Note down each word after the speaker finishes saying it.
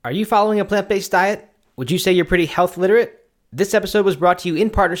Are you following a plant-based diet? Would you say you're pretty health literate? This episode was brought to you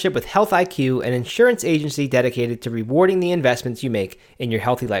in partnership with Health IQ, an insurance agency dedicated to rewarding the investments you make in your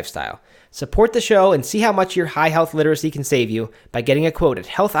healthy lifestyle. Support the show and see how much your high health literacy can save you by getting a quote at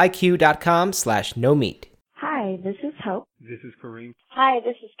healthiq.com/no meat. Hi, this is Hope. This is Kareem. Hi,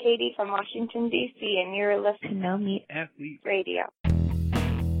 this is Katie from Washington, D.C., and you're listening to No Meat Athlete Radio.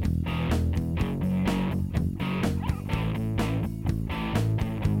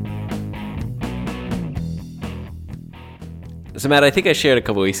 So, Matt, I think I shared a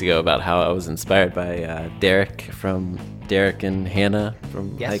couple weeks ago about how I was inspired by Derek and Hannah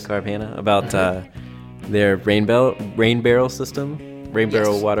from High Carb Hannah about their rain barrel system,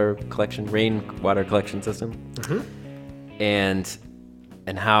 water collection system, and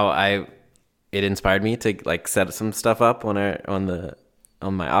how it inspired me to like set some stuff up on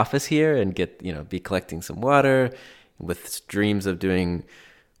my office here and be collecting some water with dreams of doing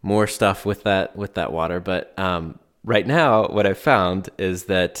more stuff with that water, but right now, what I've found is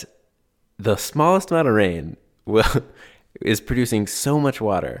that the smallest amount of rain is producing so much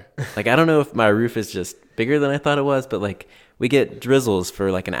water. Like, I don't know if my roof is just bigger than I thought it was, but like we get drizzles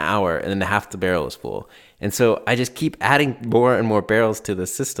for like an hour and then half the barrel is full. And so I just keep adding more and more barrels to the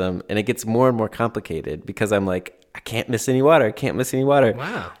system, and it gets more and more complicated because I'm like, I can't miss any water.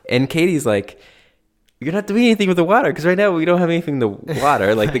 Wow. And Katie's like, you're not doing anything with the water because right now we don't have anything to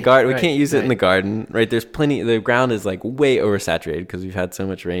water. Like the garden, we can't use it in the garden, right? There's plenty. The ground is like way oversaturated because we've had so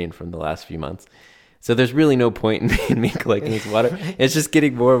much rain from the last few months. So there's really no point in me collecting this water. It's just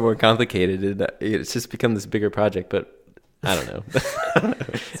getting more and more complicated, and it's just become this bigger project. But I don't know.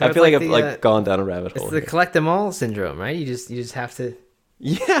 So I feel like I've gone down a rabbit hole. It's the collect them all syndrome, right? You just have to.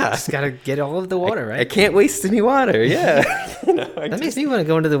 Yeah, just gotta get all of the water, right? I can't waste any water. Yeah, that makes me want to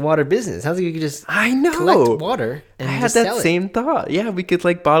go into the water business. Sounds like you could just collect water and I had just that sell same thought. Yeah, we could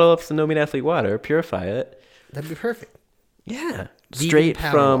like bottle up some No Meat Athlete water, purify it. That'd be perfect. Yeah, Vegan straight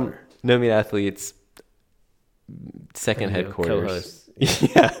power from water. No Meat Athlete's second And your headquarters. co-host.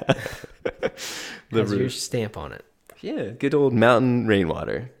 Yeah, the Has your roof. stamp on it. Yeah, good old mountain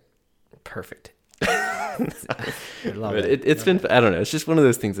rainwater. Perfect. I love But it. it's been, I don't know. It's just one of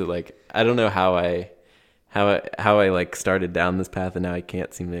those things that like I don't know how I like started down this path, and now I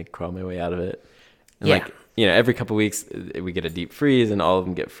can't seem to crawl my way out of it. And Yeah. like every couple weeks we get a deep freeze, and all of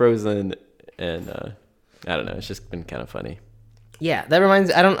them get frozen, and I don't know. It's just been kind of funny. Yeah, that reminds.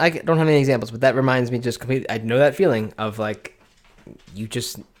 I don't have any examples, but that reminds me just completely. I know that feeling of like, you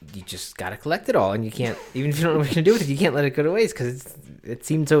just gotta collect it all, and you can't, even if you don't know what you're gonna do with it, you can't let it go to waste because it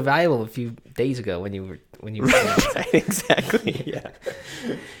seemed so valuable a few days ago when you were Right, exactly. Yeah.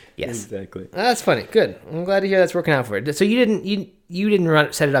 Yes, Exactly. that's funny. Good. I'm glad to hear that's working out for it. So you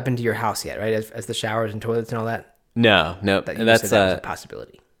didn't set it up into your house yet, right? As the showers and toilets and all that. No. That That's was a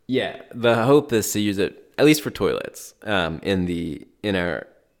possibility. Yeah, the hope is to use it at least for toilets in the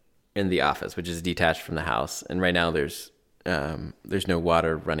office, which is detached from the house. And right now there's no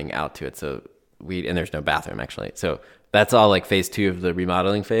water running out to it, and there's no bathroom actually. So that's all like phase 2 of the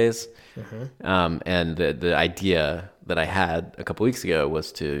remodeling phase. And the idea that I had a couple weeks ago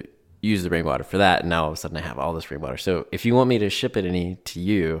was to use the rainwater for that, and now all of a sudden I have all this rainwater. So if you want me to ship it to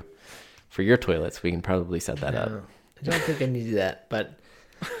you for your toilets, we can probably set that up. I don't think I need to do that, but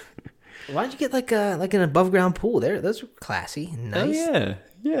why don't you get like an above ground pool? Those are classy and nice. Oh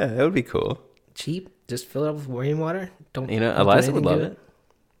yeah, that would be cool. Cheap. Just fill it up with rainwater. Don't do Eliza would anything love to it.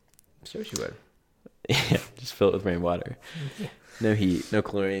 I'm sure she would. Yeah, just fill it with rainwater. No heat, no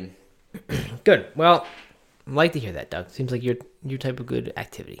chlorine. Good. Well, I'd like to hear that, Doug. Seems like your type of good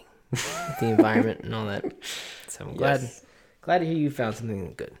activity with the environment and all that. So I'm glad to hear you found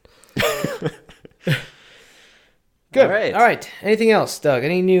something good. Good. All right. Anything else, Doug?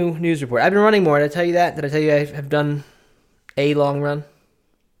 Any new news report? I've been running more. Did I tell you that? Did I tell you I have done a long run?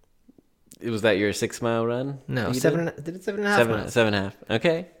 Was that your 6 mile run? No, Did it 7.5 miles. 7.5.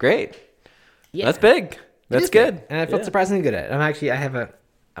 Okay, great. Yeah. That's big. That's good. Big. And I felt surprisingly good at it.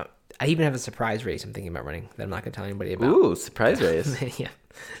 I even have a surprise race I'm thinking about running that I'm not going to tell anybody about. Ooh, surprise race. Yeah,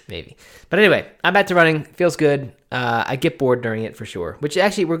 maybe. But anyway, I'm back to running. Feels good. I get bored during it for sure. Which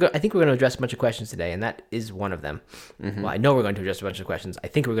actually, I think we're going to address a bunch of questions today, and that is one of them. Well, I know we're going to address a bunch of questions. I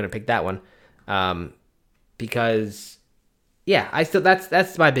think we're going to pick that one, because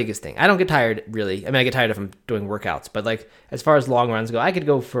that's my biggest thing. I don't get tired really. I mean, I get tired if I'm doing workouts, but like as far as long runs go, I could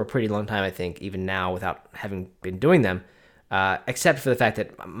go for a pretty long time. I think even now without having been doing them. Except for the fact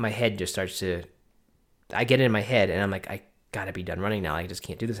that my head just starts to, I get in my head and I'm like, I gotta be done running now. I just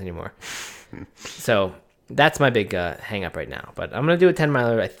can't do this anymore. So that's my big hang up right now. But I'm gonna do a 10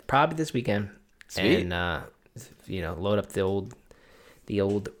 miler probably this weekend. Sweet. And load up the the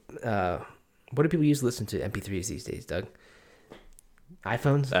old. What do people use to listen to MP3s these days, Doug?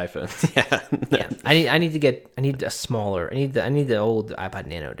 iPhones. Yeah. Yeah. I need a smaller. I need the old iPod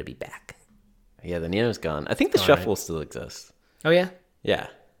Nano to be back. Yeah, the Nano's gone. I think the Gone, Shuffle right? still exists. Oh yeah. Yeah,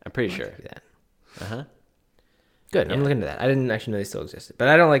 I'm pretty sure. Do that. Yeah. Good. I'm looking at that. I didn't actually know they still existed, but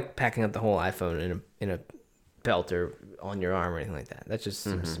I don't like packing up the whole iPhone in a belt or on your arm or anything like that. That just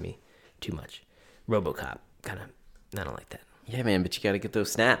seems to me too much. RoboCop kind of. I don't like that. Yeah, man, but you got to get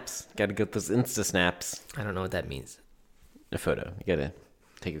those snaps. Got to get those Insta snaps. I don't know what that means. A photo. You got to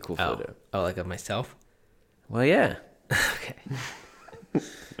take a cool photo. Oh, like of myself? Well, yeah. Okay.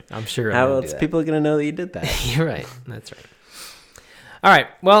 I'm sure. How else people are going to know that you did that? You're right. That's right. All right.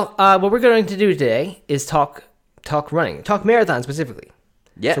 Well, what we're going to do today is talk running, talk marathon specifically.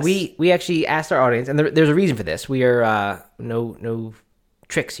 Yes. So we actually asked our audience, and there's a reason for this. We are no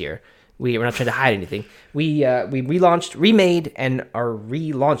tricks here. We're not trying to hide anything. We remade, and are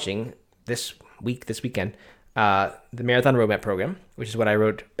relaunching this weekend, the Marathon Roadmap program, which is what I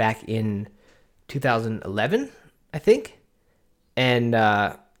wrote back in 2011, I think. And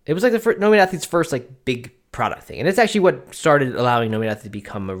it was like the No Meat Athlete's first like big product thing, and it's actually what started allowing No Meat Athlete to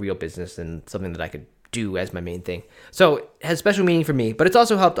become a real business and something that I could do as my main thing. So it has special meaning for me, but it's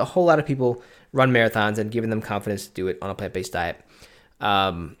also helped a whole lot of people run marathons and given them confidence to do it on a plant-based diet.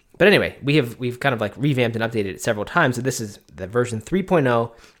 But anyway, we've kind of like revamped and updated it several times. So this is the version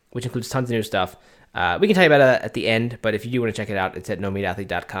 3.0, which includes tons of new stuff. We can tell you about it at the end, but if you do want to check it out, it's at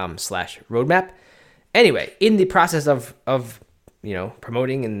nomeatathlete.com/roadmap. Anyway, in the process of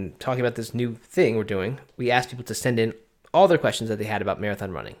promoting and talking about this new thing we're doing, we asked people to send in all their questions that they had about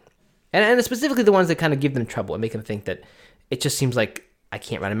marathon running. And specifically the ones that kind of give them trouble and make them think that it just seems like I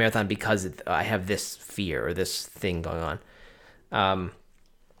can't run a marathon because I have this fear or this thing going on.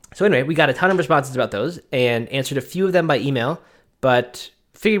 So anyway, we got a ton of responses about those and answered a few of them by email, but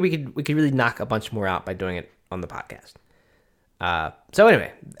figured we could really knock a bunch more out by doing it on the podcast. So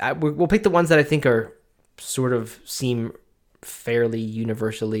anyway, we'll pick the ones that I think are sort of seem fairly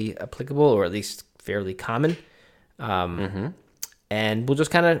universally applicable, or at least fairly common. And we'll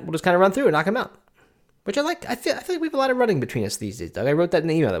just kind of run through and knock them out, which I like. I feel like we have a lot of running between us these days, Doug. I wrote that in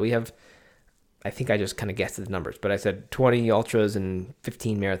the email that we have. I think I just kind of guessed at the numbers, but I said 20 ultras and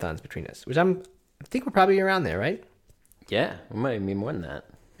 15 marathons between us, which I think we're probably around there, right? Yeah, it might even be more than that.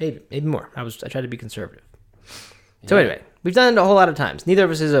 Maybe more. I tried to be conservative. Yeah. So anyway, we've done it a whole lot of times. Neither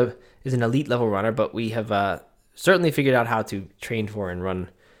of us is an elite level runner, but we have certainly figured out how to train for and run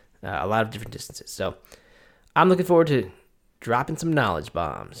a lot of different distances. So I'm looking forward to dropping some knowledge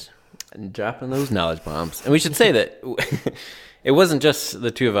bombs. And dropping those knowledge bombs. And we should say that it wasn't just the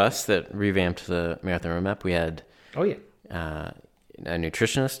two of us that revamped the Marathon Roadmap. We had a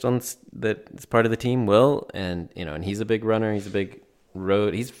nutritionist that's part of the team, Will, and he's a big runner. He's a big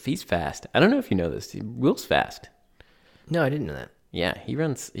road. He's fast. I don't know if you know this. Will's fast. No, I didn't know that. Yeah, he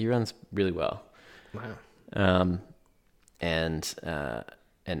runs really well. Wow.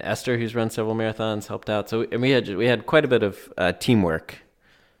 And Esther, who's run several marathons, helped out. So and we had quite a bit of teamwork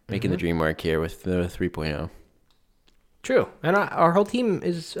making the dream work here with the 3.0. True, and our whole team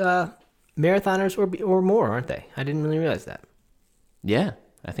is marathoners or more, aren't they? I didn't really realize that. Yeah,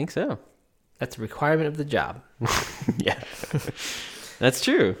 I think so. That's a requirement of the job. Yeah, that's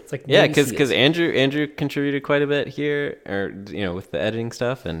true. It's like because Andrew contributed quite a bit here, or with the editing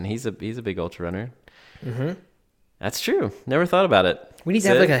stuff, and he's a big ultra runner. Mm-hmm. That's true. Never thought about it. We need to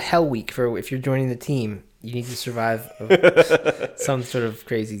have like a hell week for if you're joining the team. You need to survive some sort of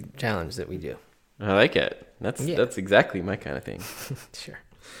crazy challenge that we do. I like it. That's exactly my kind of thing. Sure.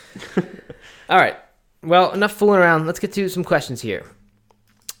 All right. Well, enough fooling around. Let's get to some questions here.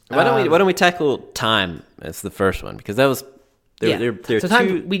 Why don't we tackle time as the first one, because that was there so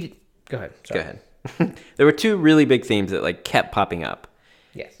time go ahead. Sorry. Go ahead. There were two really big themes that kept popping up.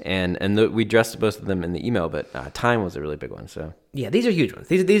 Yes. And we addressed both of them in the email, but time was a really big one. So yeah, these are huge ones.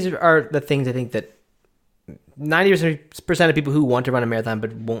 These are the things I think that 90% of people who want to run a marathon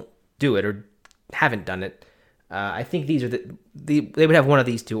but won't do it or haven't done it, I think these are they would have one of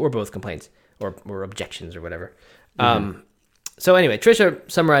these two or both complaints or objections or whatever. Mm-hmm. So anyway, Trisha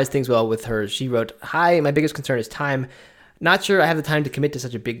summarized things well with hers. She wrote, "Hi, my biggest concern is time. Not sure I have the time to commit to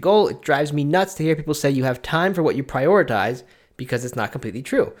such a big goal. It drives me nuts to hear people say you have time for what you prioritize, because it's not completely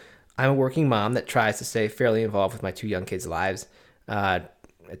true. I'm a working mom that tries to stay fairly involved with my two young kids' lives, et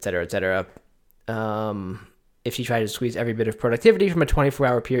cetera, et cetera. If she tried to squeeze every bit of productivity from a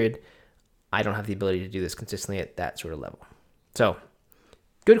 24-hour period, I don't have the ability to do this consistently at that sort of level." So,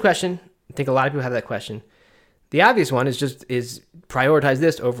 good question. I think a lot of people have that question. The obvious one is prioritize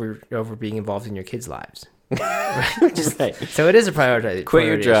this over being involved in your kids' lives. Right. So it is a priority. Quit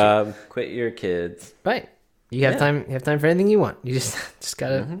your job, quit your kids. Right. You have time. You have time for anything you want. You just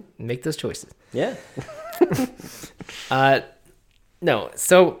gotta make those choices. Yeah. No.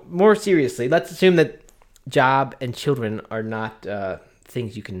 So more seriously, let's assume that job and children are not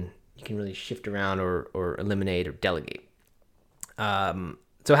things you can really shift around or eliminate or delegate.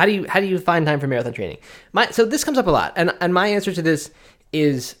 So how do you find time for marathon training? So this comes up a lot, and my answer to this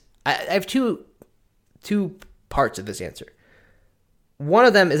is I have two parts of this answer. One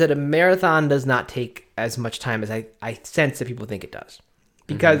of them is that a marathon does not take as much time as I sense that people think it does.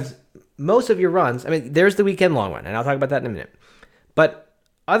 Because most of your runs, I mean, there's the weekend long run, and I'll talk about that in a minute. But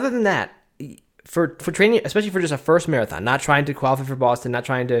other than that, for training, especially for just a first marathon, not trying to qualify for Boston, not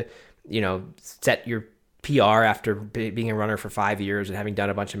trying to, set your PR after being a runner for 5 years and having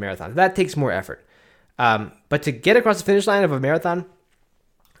done a bunch of marathons, that takes more effort. But to get across the finish line of a marathon,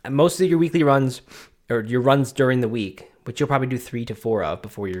 most of your weekly runs or your runs during the week, which you'll probably do 3 to 4 of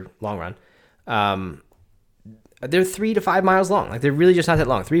before your long run, they're 3 to 5 miles long. Like, they're really just not that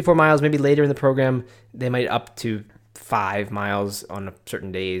long. 3-4 miles, maybe later in the program, they might up to 5 miles on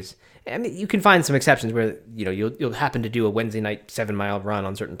certain days. I mean, you can find some exceptions where, you'll happen to do a Wednesday night 7-mile run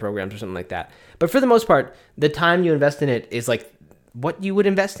on certain programs or something like that. But for the most part, the time you invest in it is like what you would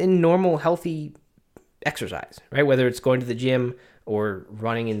invest in normal, healthy exercise, right? Whether it's going to the gym or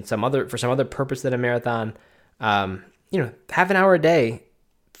running in for some other purpose than a marathon. Half an hour a day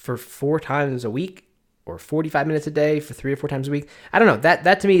for 4 times a week, or 45 minutes a day for 3 or 4 times a week. I don't know.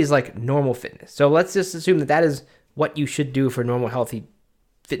 That to me is like normal fitness. So let's just assume that is what you should do for normal, healthy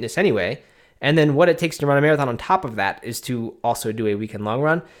fitness anyway. And then what it takes to run a marathon on top of that is to also do a weekend long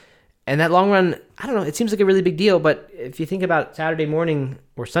run. And that long run, I don't know, it seems like a really big deal. But if you think about Saturday morning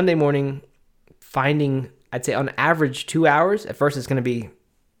or Sunday morning, finding, I'd say on average 2 hours. At first it's going to be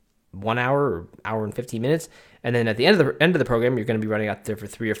 1 hour or hour and 15 minutes. And then at the end of the program, you're going to be running out there for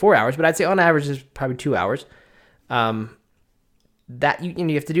 3 or 4 hours. But I'd say on average is probably 2 hours. That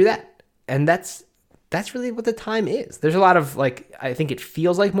you have to do that, and that's really what the time is. There's a lot of I think it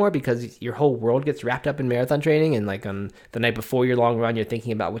feels like more because your whole world gets wrapped up in marathon training, and like on the night before your long run, you're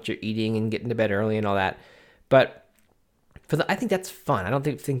thinking about what you're eating and getting to bed early and all that. But I think that's fun. I don't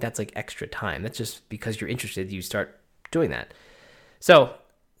think that's like extra time. That's just because you're interested, you start doing that. So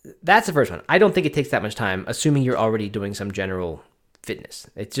that's the first one. I don't think it takes that much time, assuming you're already doing some general fitness.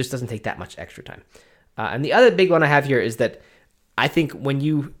 It just doesn't take that much extra time. And the other big one I have here is that I think when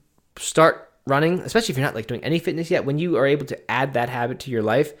you start running, especially if you're not doing any fitness yet, when you are able to add that habit to your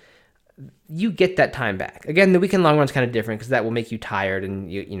life, you get that time back. Again, the weekend long run is kind of different because that will make you tired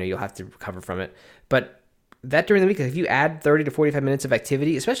and you'll have to recover from it. But that during the week, if you add 30 to 45 minutes of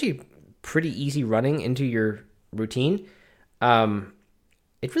activity, especially pretty easy running into your routine,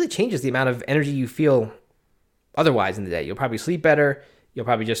 it really changes the amount of energy you feel otherwise in the day. You'll probably sleep better. You'll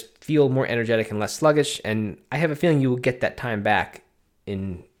probably just feel more energetic and less sluggish. And I have a feeling you will get that time back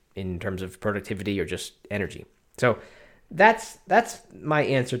in terms of productivity or just energy. So that's my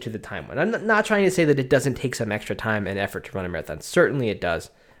answer to the time one. I'm not trying to say that it doesn't take some extra time and effort to run a marathon. Certainly it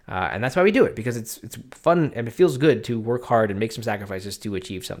does. And that's why we do it, because it's fun and it feels good to work hard and make some sacrifices to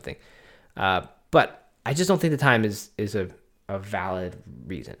achieve something. But I just don't think the time is a valid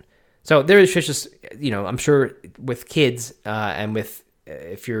reason. So there is just, I'm sure with kids and with,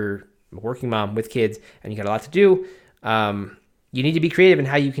 if you're a working mom with kids and you got a lot to do, you need to be creative in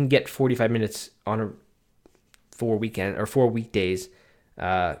how you can get 45 minutes on 4 weekdays. You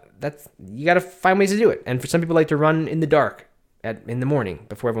got to find ways to do it. And for some people like to run in the dark in the morning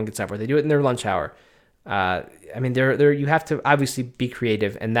before everyone gets up, or they do it in their lunch hour. You have to obviously be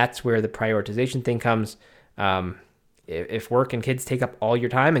creative, and that's where the prioritization thing comes. If work and kids take up all your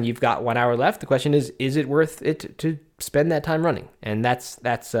time and you've got 1 hour left, the question is it worth it to spend that time running? And that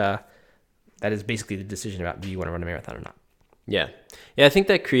is basically the decision about, do you want to run a marathon or not? Yeah. I think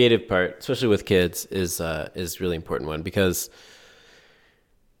that creative part, especially with kids, is really important one, because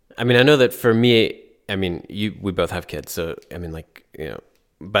I know that for me, we both have kids, so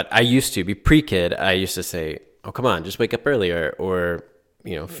but I used to be pre-kid. I used to say, "Oh, come on, just wake up earlier," or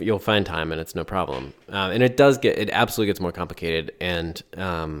you'll find time and it's no problem. And it absolutely gets more complicated. And,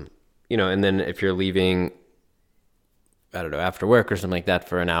 and then if you're leaving, I don't know, after work or something like that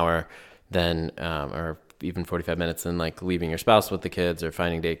for an hour, then, or even 45 minutes, then leaving your spouse with the kids or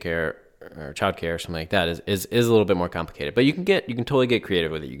finding daycare or childcare or something like that is a little bit more complicated. But you can totally get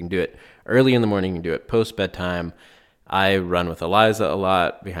creative with it. You can do it early in the morning. You can do it post bedtime. I run with Eliza a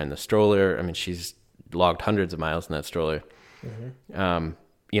lot behind the stroller. She's logged hundreds of miles in that stroller. Mm-hmm.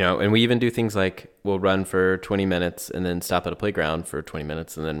 And we even do things like we'll run for 20 minutes and then stop at a playground for 20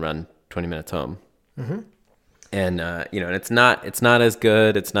 minutes and then run 20 minutes home. Mm-hmm. And and it's not as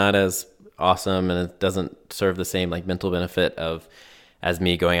good, it's not as awesome, and it doesn't serve the same like mental benefit of as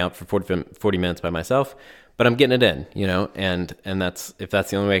me going out for 40 minutes by myself, but I'm getting it in, and that's, if that's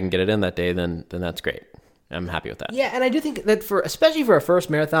the only way I can get it in that day, then that's great. I'm happy with that. Yeah, and I do think that especially for a first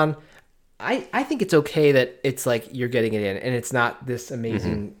marathon, I think it's okay that it's like you're getting it in, and it's not this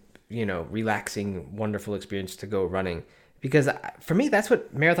amazing, relaxing, wonderful experience to go running. Because for me, that's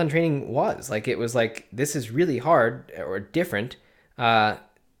what marathon training was. Like, it was like, this is really hard or different to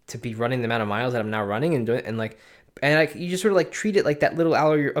be running the amount of miles that I'm now running and doing, and you just sort of like treat it like that little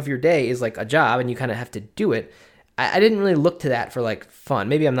hour of your day is like a job, and you kind of have to do it. I didn't really look to that for like fun.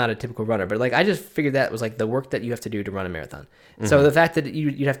 Maybe I'm not a typical runner, but like I just figured that was like the work that you have to do to run a marathon. Mm-hmm. So the fact that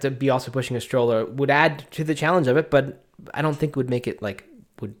you'd have to be also pushing a stroller would add to the challenge of it, but I don't think would make it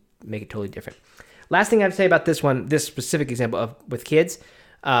totally different. Last thing I have to say about this specific example with kids,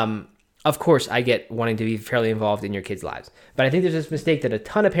 of course I get wanting to be fairly involved in your kids' lives, but I think there's this mistake that a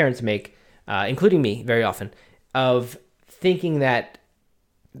ton of parents make, including me very often, of thinking that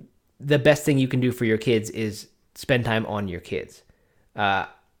the best thing you can do for your kids is spend time on your kids. I've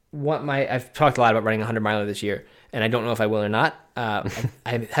talked a lot about running a 100-miler this year, and I don't know if I will or not. I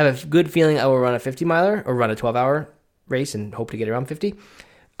have a good feeling I will run a 50-miler or run a 12-hour race and hope to get around 50.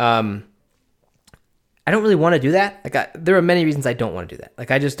 I don't really want to do that. There are many reasons I don't want to do that.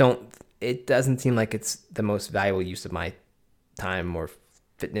 Like, I just don't. It doesn't seem like it's the most valuable use of my time or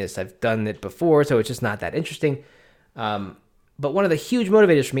fitness. I've done it before, so it's just not that interesting. But one of the huge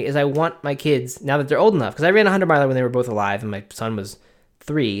motivators for me is I want my kids, now that they're old enough, because I ran a 100-miler when they were both alive, and my son was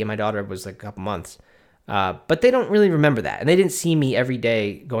 3, and my daughter was like a couple months. But they don't really remember that, and they didn't see me every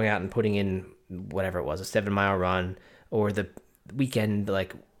day going out and putting in whatever it was, a 7-mile run, or the weekend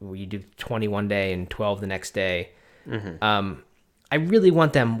like where you do 20 one day and 12 the next day. Mm-hmm. I really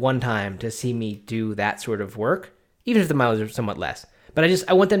want them one time to see me do that sort of work, even if the miles are somewhat less. But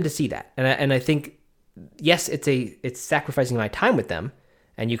I want them to see that, and I think, yes, it's sacrificing my time with them,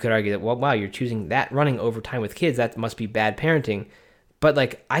 and you could argue that, well, wow, you're choosing that running over time with kids, that must be bad parenting. But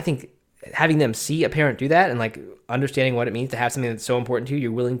like, I think having them see a parent do that and like understanding what it means to have something that's so important to you,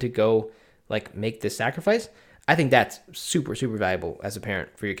 you're willing to go like make this sacrifice. I think that's super, super valuable as a parent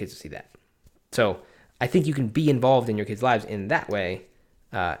for your kids to see that. So I think you can be involved in your kids' lives in that way,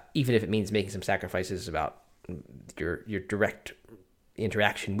 even if it means making some sacrifices about your direct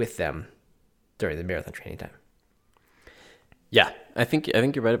interaction with them during the marathon training time. Yeah, I think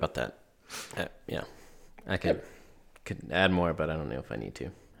you're right about that. Yeah, I could add more, but I don't know if I need to.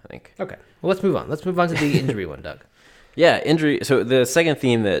 I think. Okay, well, let's move on. Let's move on to the injury one, Doug. Yeah, injury. So the second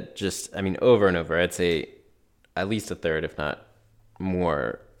theme that over and over, I'd say at least a third, if not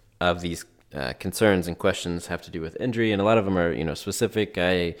more, of these concerns and questions have to do with injury, and a lot of them are specific.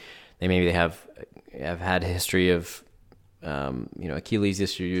 They have had a history of Achilles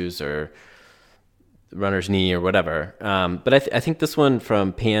issues or runner's knee or whatever. But I think this one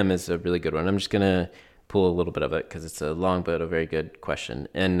from Pam is a really good one. I'm just gonna pull a little bit of it because it's a long but a very good question.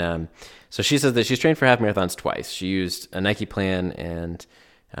 And so she says that she's trained for half marathons twice. She used a Nike plan and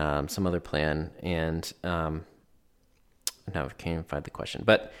some other plan, and now I can't even find the question.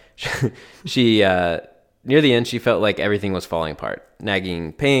 But she near the end, she felt like everything was falling apart.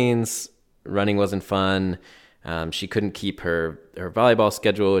 Nagging pains, running wasn't fun. She couldn't keep her volleyball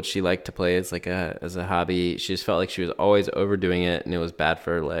schedule, which she liked to play as a hobby. She just felt like she was always overdoing it, and it was bad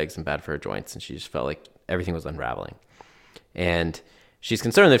for her legs and bad for her joints. And she just felt like everything was unraveling. And she's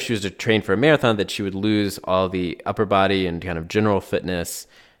concerned that if she was to train for a marathon, that she would lose all the upper body and kind of general fitness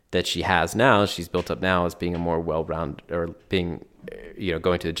that she has now. She's built up now as being a more well-rounded, or being,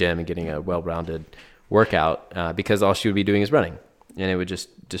 going to the gym and getting a well-rounded workout, because all she would be doing is running, and it would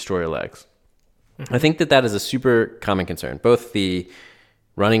just destroy her legs. I think that is a super common concern. Both the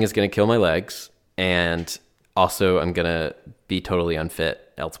running is going to kill my legs, and also I'm going to be totally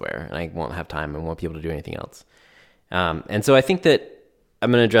unfit elsewhere, and I won't have time and won't be able to do anything else. And so I think that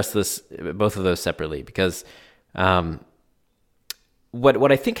I'm going to address both of those separately, because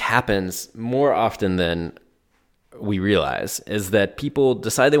what I think happens more often than we realize is that people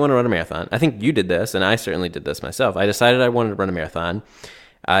decide they want to run a marathon. I think you did this, and I certainly did this myself. I decided I wanted to run a marathon.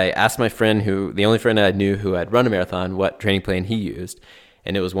 I asked my friend, the only friend I knew who had run a marathon, what training plan he used,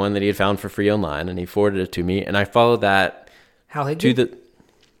 and it was one that he had found for free online, and he forwarded it to me, and I followed that. Hal Higdon?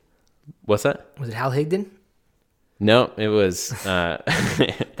 What's that? Was it Hal Higdon? No, it was. That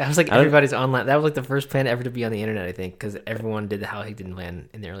was like everybody's online. That was like the first plan ever to be on the internet, I think, because everyone did the Hal Higdon plan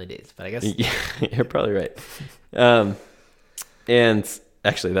in the early days. But I guess you're probably right. And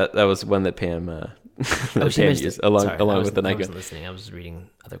actually, that was one that Pam that Pam used along with the Nikon. I Nikon. wasn't listening. I was reading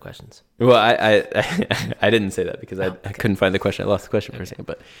other questions. Well, I didn't say that because I couldn't find the question. I lost the question for a second.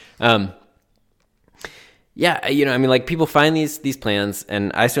 But yeah, I mean, like people find these plans,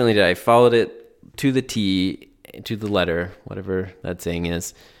 and I certainly did. I followed it to the T, to the letter, whatever that saying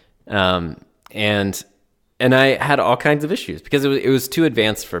is, and I had all kinds of issues because it was too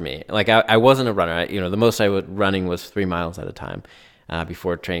advanced for me. Like I wasn't a runner. The most I was running was 3 miles at a time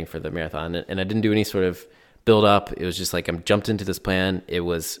before training for the marathon, and I didn't do any sort of build up. It was just like I jumped into this plan. It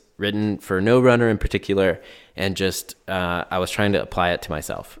was written for no runner in particular, and just I was trying to apply it to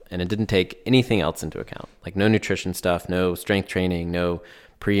myself, and it didn't take anything else into account, like no nutrition stuff, no strength training, no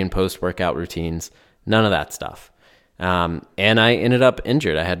pre and post workout routines, none of that stuff. And I ended up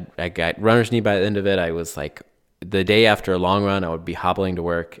injured. I got runner's knee by the end of it. I was like, the day after a long run, I would be hobbling to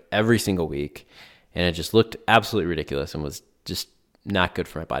work every single week, and it just looked absolutely ridiculous and was just not good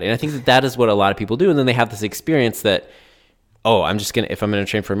for my body. And I think that is what a lot of people do. And then they have this experience that, oh, if I'm going to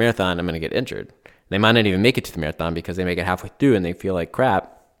train for a marathon, I'm going to get injured. They might not even make it to the marathon because they make it halfway through and they feel like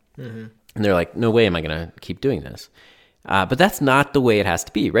crap. Mm-hmm. And they're like, no way am I going to keep doing this. But that's not the way it has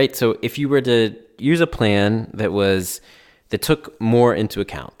to be, right? So if you were to use a plan that took more into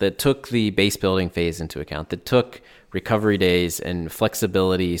account, that took the base building phase into account, that took recovery days and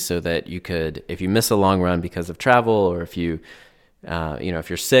flexibility so that you could, if you miss a long run because of travel, or if you, if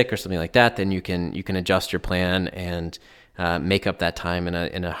you're sick or something like that, then you can adjust your plan and make up that time in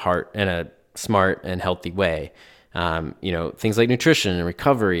a smart and healthy way. Things like nutrition and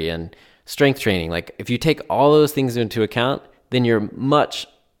recovery and strength training. Like if you take all those things into account, then you're much,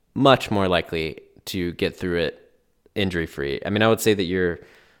 much more likely to get through it injury free. I mean, I would say that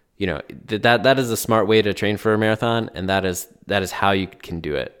that is a smart way to train for a marathon, and that is how you can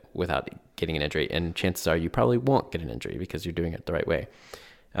do it without getting an injury. And chances are you probably won't get an injury because you're doing it the right way.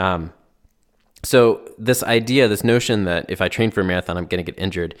 So this notion that if I train for a marathon, I'm going to get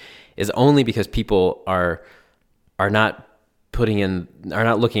injured is only because people are not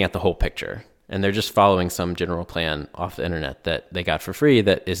looking at the whole picture, and they're just following some general plan off the internet that they got for free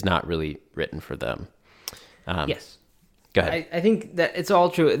that is not really written for them. Yes. Go ahead. I think that it's all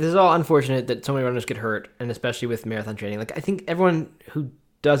true. This is all unfortunate that so many runners get hurt, and especially with marathon training. Like I think everyone who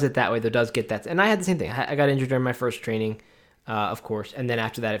does it that way, though, does get that. And I had the same thing. I got injured during my first training, of course, and then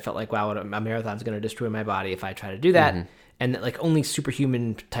after that, it felt like, wow, a marathon's going to destroy my body if I try to do that. Mm-hmm. And that, like, only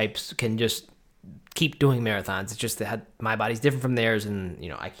superhuman types can just keep doing marathons. It's just that my body's different from theirs, and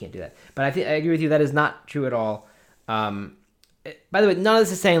I can't do that. But I agree with you. That is not true at all. By the way, none of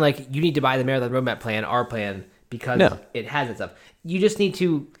this is saying like you need to buy the marathon roadmap plan, our plan, because it has that stuff. You just need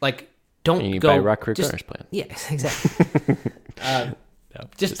to buy Rock Creek Runners plan. Yeah, exactly.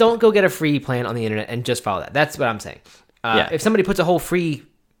 Just don't go get a free plan on the internet and just follow that. That's what I'm saying. If somebody puts a whole free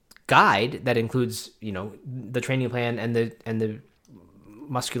guide that includes the training plan and the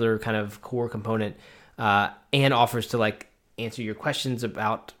muscular kind of core component, and offers to answer your questions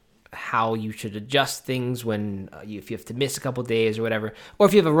about how you should adjust things when if you have to miss a couple days or whatever, or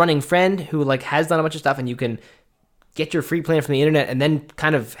if you have a running friend who has done a bunch of stuff and you can get your free plan from the internet and then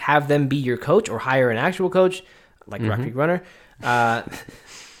kind of have them be your coach or hire an actual coach like Rock Creek Runner, then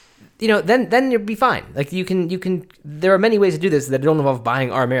you'll be fine. Like you can. There are many ways to do this that don't involve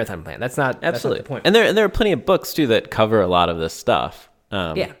buying our marathon plan. That's not the point. And there are plenty of books too that cover a lot of this stuff.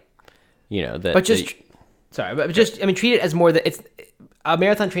 Treat it as more that it's a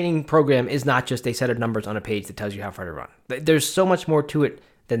marathon training program is not just a set of numbers on a page that tells you how far to run. There's so much more to it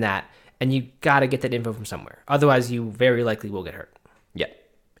than that, and you got to get that info from somewhere. Otherwise, you very likely will get hurt. Yeah,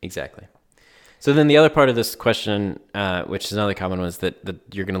 exactly. So then the other part of this question, which is another common one, is that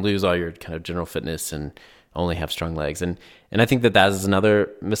you're going to lose all your kind of general fitness and only have strong legs. And I think that is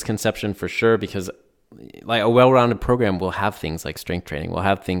another misconception for sure, because like a well-rounded program will have things like strength training, will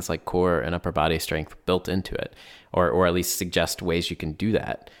have things like core and upper body strength built into it, or at least suggest ways you can do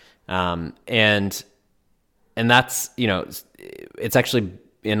that. And that's, it's actually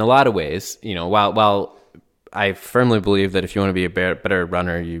in a lot of ways, while I firmly believe that if you want to be a better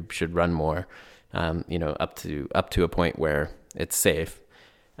runner, you should run more, up to a point where it's safe.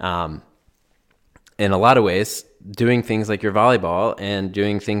 In a lot of ways, doing things like your volleyball and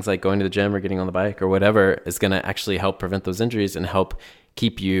doing things like going to the gym or getting on the bike or whatever is going to actually help prevent those injuries and help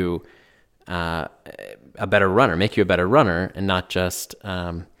keep you a better runner, make you a better runner, and not just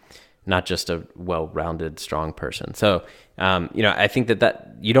a well-rounded, strong person. So, I think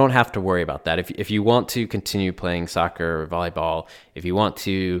that you don't have to worry about that. If you want to continue playing soccer or volleyball, if you want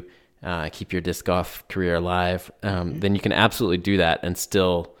to keep your disc golf career alive, then you can absolutely do that and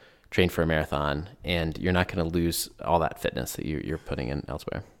still train for a marathon, and you're not going to lose all that fitness that you're putting in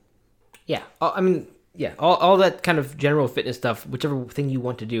elsewhere. Yeah. I mean, yeah, all that kind of general fitness stuff, whichever thing you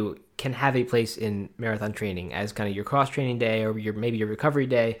want to do, can have a place in marathon training as kind of your cross training day or maybe your recovery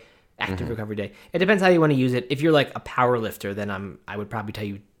day, active recovery day. It depends how you want to use it. If you're like a power lifter, then I would probably tell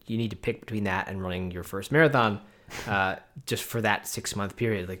you need to pick between that and running your first marathon, just for that 6-month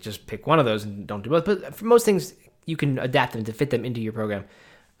period. Like just pick one of those and don't do both. But for most things, you can adapt them to fit them into your program.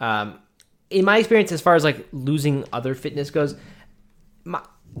 In my experience, as far as like losing other fitness goes,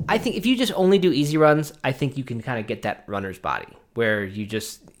 I think if you just only do easy runs, I think you can kind of get that runner's body where you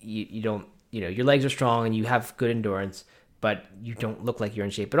just, you don't, your legs are strong and you have good endurance, but you don't look like you're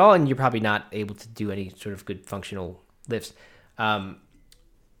in shape at all. And you're probably not able to do any sort of good functional lifts. I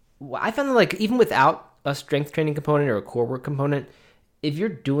found that like, even without a strength training component or a core work component, if you're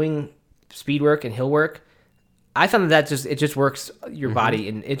doing speed work and hill work, I found that it just works your body.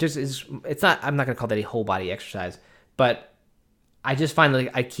 And it just is, I'm not going to call that a whole body exercise, but I just find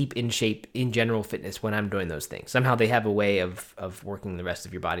like I keep in shape in general fitness when I'm doing those things. Somehow they have a way of working the rest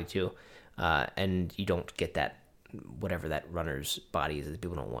of your body too. And you don't get that, whatever that runner's body is that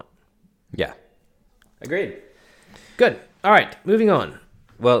people don't want. Yeah. Agreed. Good. All right. Moving on.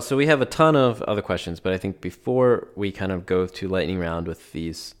 Well, so we have a ton of other questions, but I think before we kind of go to lightning round with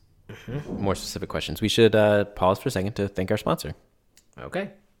these more specific questions, we should pause for a second to thank our sponsor. Okay.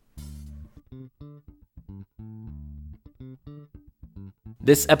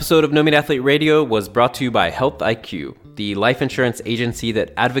 This episode of No Meat Athlete Radio was brought to you by Health IQ, the life insurance agency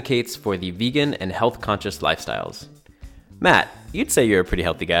that advocates for the vegan and health-conscious lifestyles. Matt, you'd say you're a pretty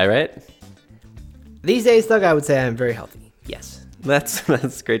healthy guy, right? These days, Doug, I would say I'm very healthy. Yes.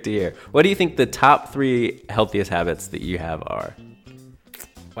 That's great to hear. What do you think the top 3 healthiest habits that you have are?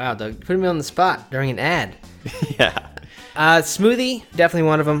 Wow, Doug, you're putting me on the spot during an ad. Yeah. Smoothie, definitely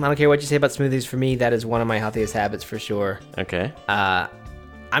one of them. I don't care what you say about smoothies. For me, that is one of my healthiest habits for sure. Okay.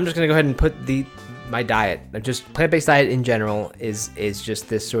 I'm just gonna go ahead and put my diet, just plant-based diet in general, is just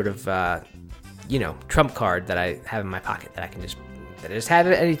this sort of trump card that I have in my pocket that I just have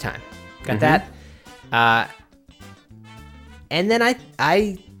at any time. Got that. And then I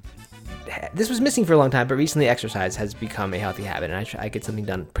this was missing for a long time, but recently exercise has become a healthy habit, and I get something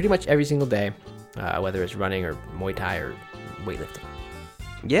done pretty much every single day, whether it's running or Muay Thai or weightlifting.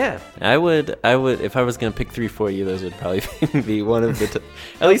 Yeah, I would, if I was going to pick 3 for you, those would probably be one of the,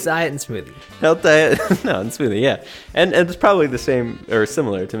 at least diet and smoothie. Health diet, no, and smoothie, yeah. And it's probably the same or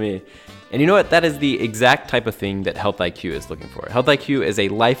similar to me. And you know what? That is the exact type of thing that Health IQ is looking for. Health IQ is a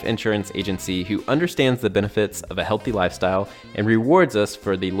life insurance agency who understands the benefits of a healthy lifestyle and rewards us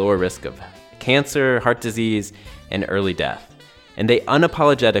for the lower risk of cancer, heart disease, and early death. And they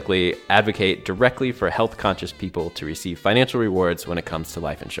unapologetically advocate directly for health-conscious people to receive financial rewards when it comes to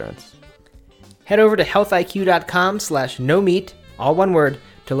life insurance. Head over to healthiq.com/no-meat, all one word,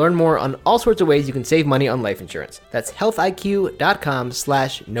 to learn more on all sorts of ways you can save money on life insurance. That's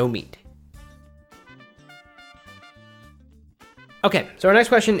healthiq.com/no-meat. Okay, so our next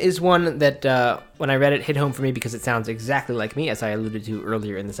question is one that, when I read it, hit home for me because it sounds exactly like me, as I alluded to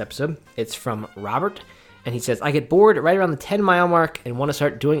earlier in this episode. It's from Robert. And he says, I get bored right around the 10-mile mark and want to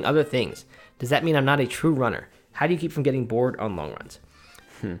start doing other things. Does that mean I'm not a true runner? How do you keep from getting bored on long runs?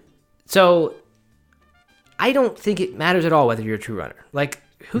 So I don't think it matters at all whether you're a true runner. Like,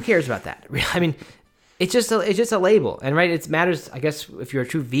 who cares about that? I mean, it's just a label. And right, it matters, I guess, if you're a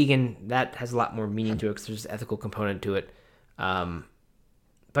true vegan, that has a lot more meaning to it because there's an ethical component to it.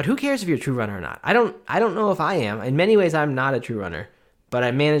 But who cares if you're a true runner or not? I don't know if I am. In many ways, I'm not a true runner. But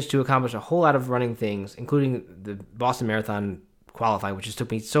I managed to accomplish a whole lot of running things, including the Boston Marathon qualifying, which just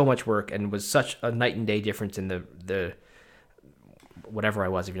took me so much work and was such a night and day difference in the whatever I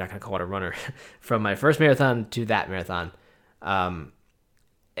was, if you're not going to call it a runner, from my first marathon to that marathon. And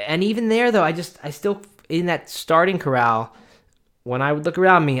even there, though, I still, in that starting corral, when I would look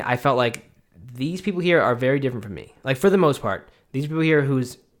around me, I felt like these people here are very different from me. Like, for the most part, these people here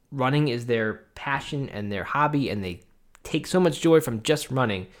whose running is their passion and their hobby, and they take so much joy from just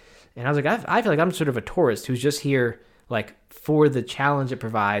running. And I was like, I feel like I'm sort of a tourist who's just here like for the challenge it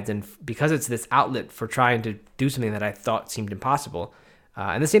provides, and because it's this outlet for trying to do something that I thought seemed impossible.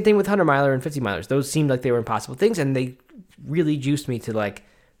 And the same thing with 100-miler and 50-milers. Those seemed like they were impossible things, and they really juiced me to like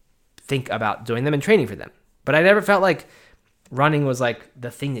think about doing them and training for them. But I never felt like running was like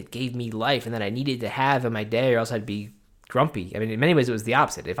the thing that gave me life and that I needed to have in my day, or else I'd be grumpy. I mean, in many ways it was the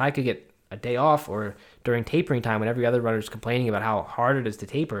opposite. If I could get a day off, or during tapering time when every other runner's complaining about how hard it is to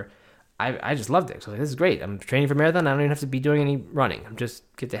taper, I just loved it. So like, this is great. I'm training for marathon. I don't even have to be doing any running. I'm just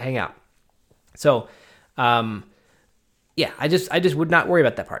get to hang out. So, yeah, I just would not worry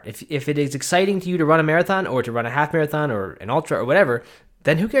about that part. If it is exciting to you to run a marathon or to run a half marathon or an ultra or whatever,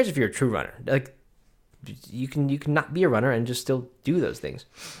 then who cares if you're a true runner? Like, you can not be a runner and just still do those things.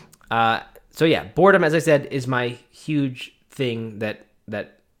 So yeah, boredom, as I said, is my huge thing that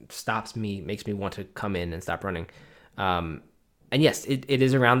stops me, makes me want to come in and stop running. And yes, it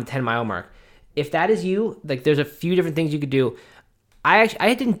is around the 10-mile mark. If that is you, like, there's a few different things you could do. I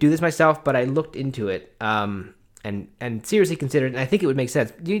didn't do this myself, but I looked into it and seriously considered, and I think it would make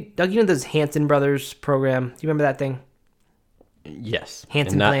sense. Doug, you know this Hanson Brothers program? Do you remember that thing? Yes.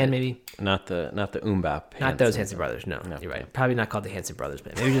 Hanson plan, maybe? Not the UMBAP. Not those Hanson Brothers, no. You're right. Probably not called the Hanson Brothers,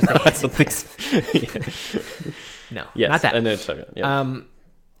 but maybe just the Hanson. No, yes, not that. I know what you're talking about. Yeah.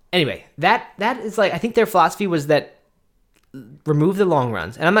 Anyway, that is like, I think their philosophy was that remove the long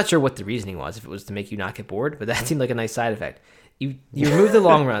runs. And I'm not sure what the reasoning was, if it was to make you not get bored, but that seemed like a nice side effect. You remove the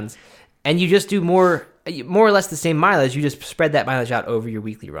long runs and you just do more or less the same mileage. You just spread that mileage out over your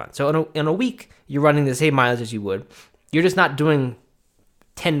weekly run. So in a week, you're running the same mileage as you would. You're just not doing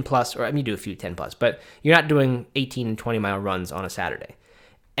 10 plus, or I mean, you do a few 10 plus, but you're not doing 18 and 20 mile runs on a Saturday.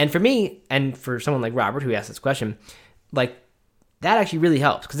 And for me, and for someone like Robert who asked this question, like, that actually really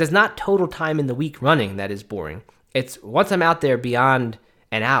helps, because there's not total time in the week running that is boring. It's once I'm out there beyond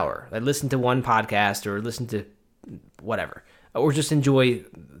an hour, I listen to one podcast or listen to whatever, or just enjoy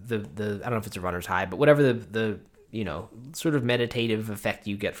the I don't know if it's a runner's high, but whatever the sort of meditative effect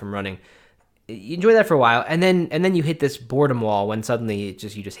you get from running. You enjoy that for a while, and then you hit this boredom wall when suddenly you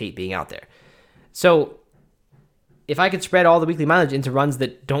just hate being out there. So if I could spread all the weekly mileage into runs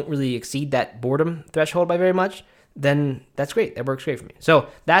that don't really exceed that boredom threshold by very much, then that's great. That works great for me. So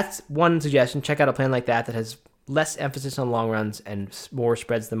that's one suggestion. Check out a plan like that has less emphasis on long runs and more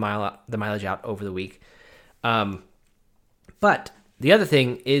spreads the mileage out over the week. But the other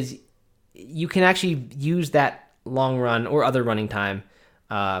thing is, you can actually use that long run or other running time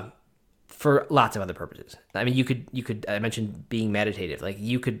for lots of other purposes. I mean, you could I mentioned being meditative. Like,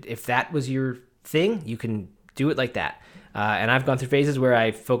 you could, if that was your thing, you can do it like that. And I've gone through phases where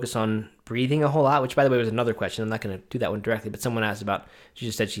I focus on breathing a whole lot, which, by the way, was another question. I'm not going to do that one directly, but someone asked about, she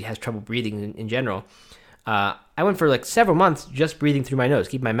just said she has trouble breathing in general. I went for like several months just breathing through my nose,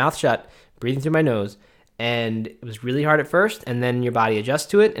 keep my mouth shut, breathing through my nose. And it was really hard at first, and then your body adjusts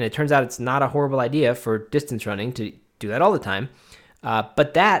to it. And it turns out it's not a horrible idea for distance running to do that all the time.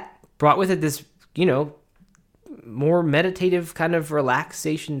 But that brought with it this, more meditative kind of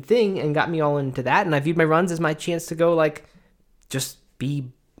relaxation thing, and got me all into that. And I viewed my runs as my chance to go, like, just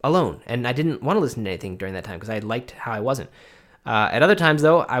be alone. And I didn't want to listen to anything during that time because I liked how I wasn't. At other times,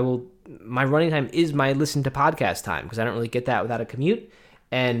 though, my running time is my listen to podcast time, because I don't really get that without a commute.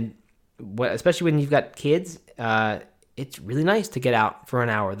 And especially when you've got kids, it's really nice to get out for an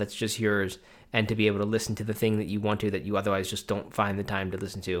hour that's just yours, and to be able to listen to the thing that you want to, that you otherwise just don't find the time to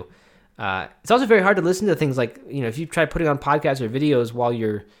listen to. It's also very hard to listen to things like, if you try putting on podcasts or videos while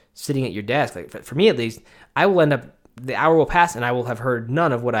you're sitting at your desk, like for me at least, the hour will pass and I will have heard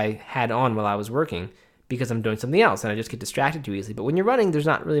none of what I had on while I was working, because I'm doing something else and I just get distracted too easily. But when you're running, there's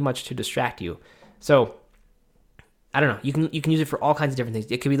not really much to distract you. So I don't know. You can use it for all kinds of different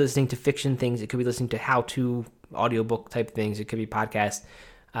things. It could be listening to fiction things. It could be listening to how-to audiobook type things. It could be podcasts.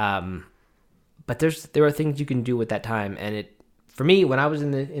 But there are things you can do with that time. And for me, when I was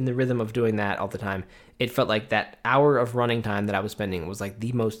in the rhythm of doing that all the time, it felt like that hour of running time that I was spending was like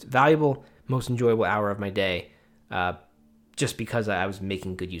the most valuable, most enjoyable hour of my day, just because I was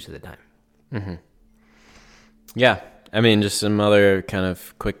making good use of the time. Mm-hmm. Yeah. I mean, just some other kind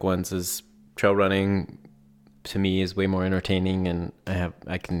of quick ones is trail running. To me, is way more entertaining, and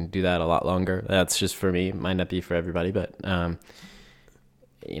I can do that a lot longer. That's just for me. It might not be for everybody, but I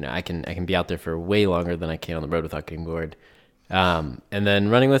can be out there for way longer than I can on the road without getting bored. And then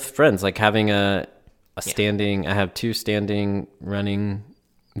running with friends, like having a standing. I have 2 standing running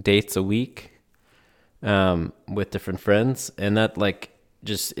dates a week with different friends, and that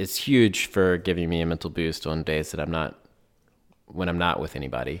it's huge for giving me a mental boost on days that I'm not with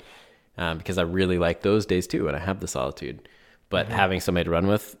anybody. Because I really like those days too, and I have the solitude. But having somebody to run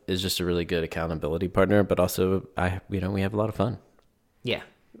with is just a really good accountability partner. But also, we have a lot of fun. Yeah,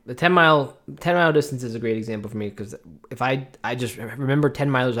 the 10-mile distance is a great example for me, because if I just remember 10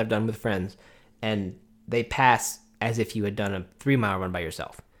 milers I've done with friends, and they pass as if you had done a 3-mile run by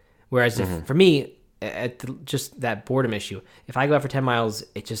yourself. Whereas for me, just that boredom issue, if I go out for 10 miles,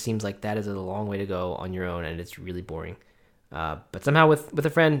 it just seems like that is a long way to go on your own, and it's really boring. But somehow with a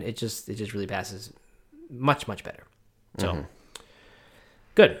friend, it just really passes much, much better. So,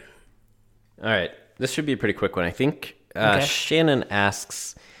 good. All right. This should be a pretty quick one, I think. Okay. Shannon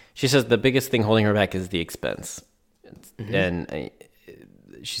asks, she says the biggest thing holding her back is the expense. And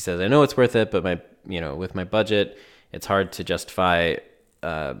she says, I know it's worth it, but with my budget, it's hard to justify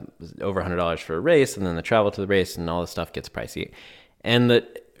over $100 for a race, and then the travel to the race and all the stuff gets pricey. And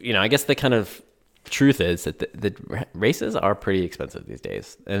I guess the kind of truth is that the races are pretty expensive these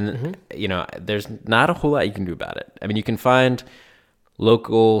days, and there's not a whole lot you can do about it. I mean, you can find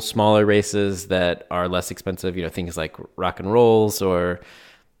local smaller races that are less expensive, things like rock and rolls, or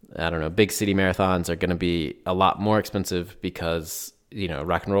I don't know, big city marathons are going to be a lot more expensive because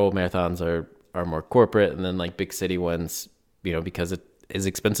rock and roll marathons are more corporate, and then like big city ones, because it is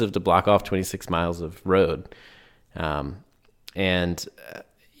expensive to block off 26 miles of road.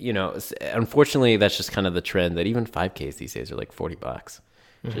 Unfortunately, that's just kind of the trend, that even 5Ks these days are like $40,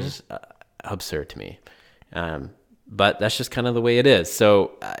 which is absurd to me. But that's just kind of the way it is.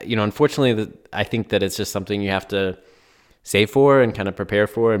 So, unfortunately, I think that it's just something you have to save for and kind of prepare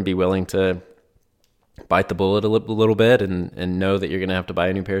for, and be willing to bite the bullet a little bit, and know that you're going to have to buy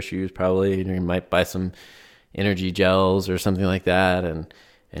a new pair of shoes probably, and you might buy some energy gels or something like that, and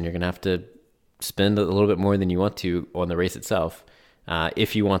you're going to have to spend a little bit more than you want to on the race itself,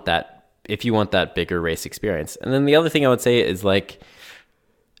 if you want that bigger race experience. And then the other thing I would say is, like,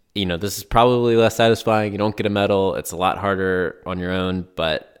 this is probably less satisfying. You don't get a medal. It's a lot harder on your own,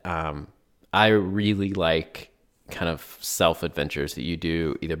 but I really like kind of self-adventures that you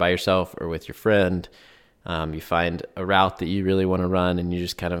do either by yourself or with your friend. You find a route that you really want to run, and you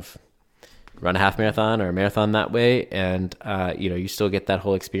just kind of run a half marathon or a marathon that way, and you still get that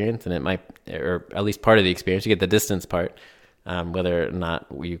whole experience, and it might, or at least part of the experience, you get the distance part, whether or not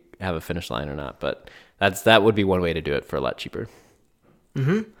you have a finish line or not. But that would be one way to do it for a lot cheaper.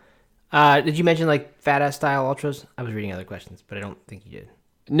 Did you mention like fat ass style ultras? I was reading other questions, but I don't think you did.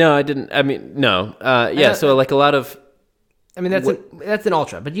 No, I didn't. I mean, no. So like a lot of. I mean, that's an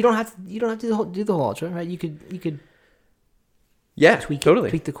ultra, but you don't have to do the whole ultra, right? You could. Yeah, tweak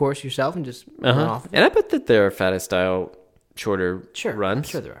the course yourself and just run off of it. And I bet that there are fat ass style shorter runs.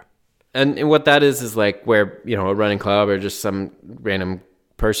 Sure there are. And what that is like where, a running club or just some random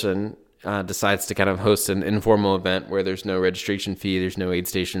person decides to kind of host an informal event where there's no registration fee, there's no aid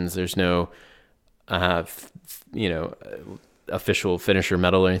stations, there's no, official finisher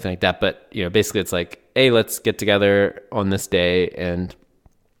medal or anything like that. But, basically it's like, hey, let's get together on this day and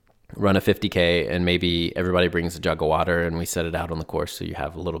run a 50K, and maybe everybody brings a jug of water and we set it out on the course, so you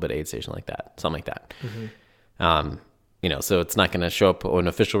have a little bit of aid station like that, something like that. So it's not going to show up on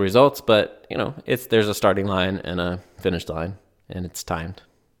official results, but there's a starting line and a finish line, and it's timed.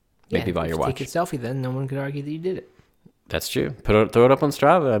 Maybe by your watch. Take a selfie, then no one could argue that you did it. That's true. Throw it up on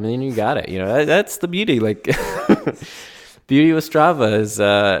Strava. I mean, you got it. That's the beauty. Like, beauty with Strava is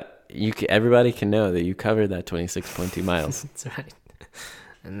everybody can know that you covered that 26.2 miles. That's right.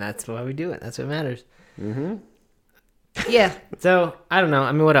 And that's why we do it. That's what matters. Yeah. So I don't know.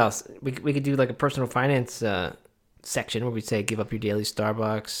 I mean, what else? We could do like a personal finance section where we say give up your daily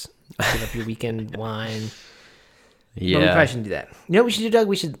Starbucks, give up your weekend wine. Yeah. But we probably shouldn't do that. You know what we should do, Doug?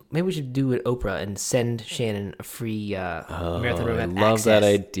 Maybe we should do it Oprah and send Shannon a free marathon roadmap. I love that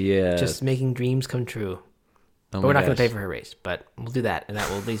idea. Just making dreams come true. But we're not going to pay for her race. But we'll do that, and that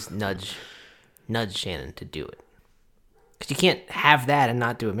will at least nudge Shannon to do it. Because you can't have that and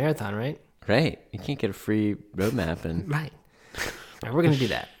not do a marathon, right? Right. You can't get a free roadmap. Right. All right, we're going to do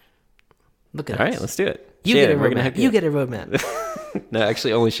that. Look at us. All right, let's do it. You Shannon, get a roadmap. You get a roadmap. No,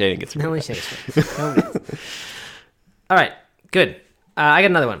 actually, only Shannon gets a roadmap. Only Shannon gets a roadmap. All right, good. I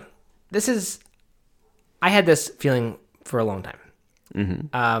got another one. I had this feeling for a long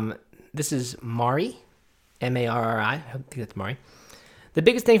time. This is Mari, Marri. I think that's Mari. The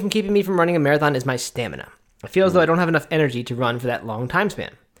biggest thing from keeping me from running a marathon is my stamina. I feel as though I don't have enough energy to run for that long time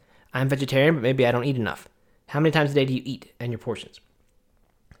span. I'm vegetarian, but maybe I don't eat enough. How many times a day do you eat and your portions?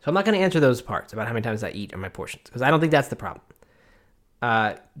 So I'm not going to answer those parts about how many times I eat and my portions, because I don't think that's the problem.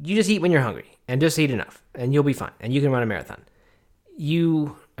 You just eat when you're hungry, and just eat enough, and you'll be fine, and you can run a marathon.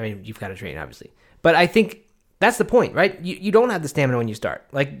 You've got to train, obviously. But I think that's the point, right? You don't have the stamina when you start.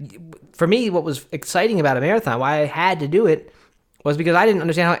 Like, for me, what was exciting about a marathon, why I had to do it, was because I didn't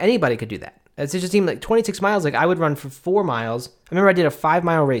understand how anybody could do that. It just seemed like 26 miles, like I would run for 4 miles. I remember I did a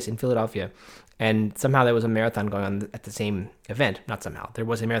 5-mile race in Philadelphia, and somehow there was a marathon going on at the same event. Not somehow. There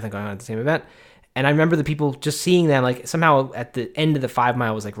was a marathon going on at the same event. And I remember the people just seeing them, like somehow at the end of the 5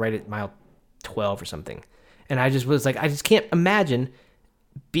 mile was like right at mile 12 or something. And I just was like, I just can't imagine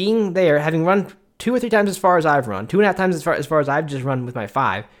being there, having run 2 or 3 times as far as I've run, 2.5 times as far as I've just run with my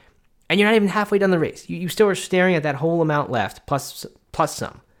 5, and you're not even halfway done the race. You still are staring at that whole amount left, plus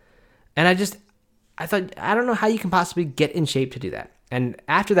some. And I thought, I don't know how you can possibly get in shape to do that. And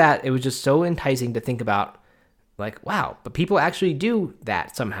after that, it was just so enticing to think about, like, wow, but people actually do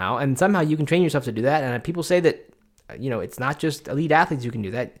that somehow. And somehow you can train yourself to do that. And people say that It's not just elite athletes who can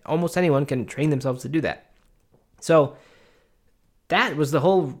do that. Almost anyone can train themselves to do that. So that was the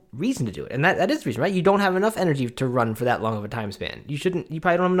whole reason to do it. And that is the reason, right? You don't have enough energy to run for that long of a time span. You probably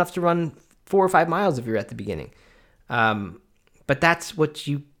don't have enough to run 4 or 5 miles if you're at the beginning. But that's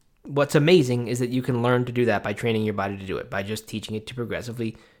what's amazing is that you can learn to do that by training your body to do it, by just teaching it to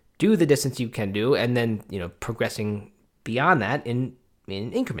progressively do the distance you can do, and then, progressing beyond that in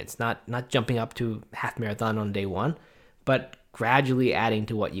increments, not jumping up to half marathon on day one, but gradually adding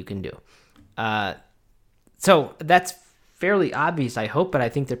to what you can do. So that's fairly obvious, I hope, but I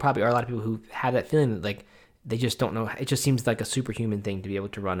think there probably are a lot of people who have that feeling that like they just don't know. It just seems like a superhuman thing to be able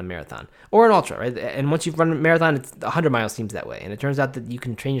to run a marathon or an ultra, right? And once you've run a marathon, 100 miles seems that way, and it turns out that you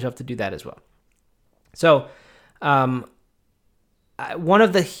can train yourself to do that as well. So, one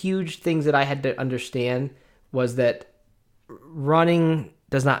of the huge things that I had to understand was that running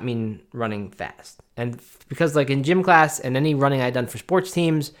does not mean running fast. And because like in gym class and any running I'd done for sports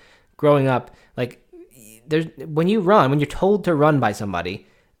teams growing up, like when you're told to run by somebody,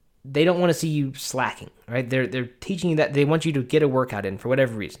 they don't want to see you slacking, right? They're teaching you that they want you to get a workout in for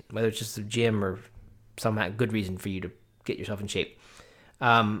whatever reason, whether it's just a gym or some good reason for you to get yourself in shape.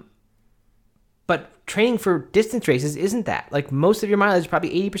 But training for distance races isn't that. Like most of your mileage,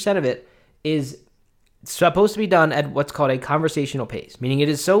 probably 80% of it is supposed to be done at what's called a conversational pace, meaning it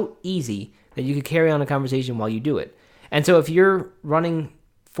is so easy that you can carry on a conversation while you do it. And so if you're running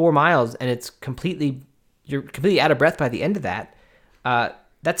 4 miles and you're completely out of breath by the end of that,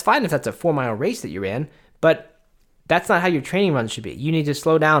 that's fine if that's a 4-mile race that you ran, but that's not how your training runs should be. You need to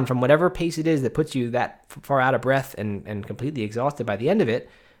slow down from whatever pace it is that puts you that far out of breath and completely exhausted by the end of it.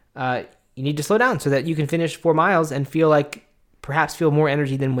 You need to slow down so that you can finish 4 miles and perhaps feel more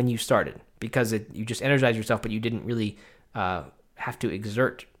energy than when you started, because you just energized yourself, but you didn't really have to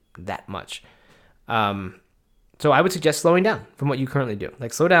exert that much. So I would suggest slowing down from what you currently do.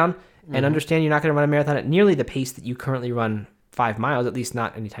 Like slow down and understand you're not going to run a marathon at nearly the pace that you currently run 5 miles, at least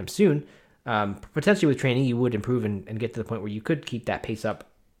not anytime soon. Potentially with training, you would improve and get to the point where you could keep that pace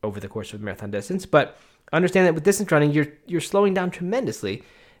up over the course of marathon distance. But understand that with distance running, you're slowing down tremendously.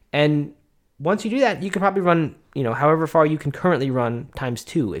 And once you do that, you can probably run, however far you can currently run times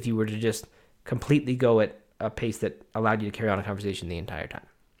 2 if you were to just completely go at a pace that allowed you to carry on a conversation the entire time.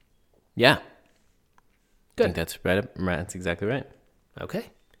 Yeah. Good. I think that's right. That's exactly right. Okay.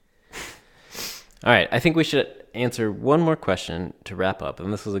 All right. I think we should answer one more question to wrap up,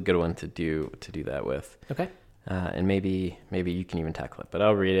 and this is a good one to do that with. Okay. And maybe you can even tackle it, but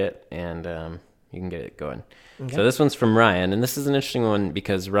I'll read it and you can get it going. Okay. So this one's from Ryan, and this is an interesting one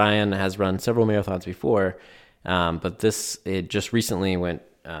because Ryan has run several marathons before, but it just recently went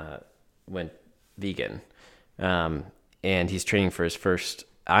vegan, and he's training for his first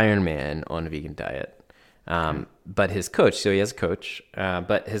Ironman on a vegan diet. But his coach, so he has a coach,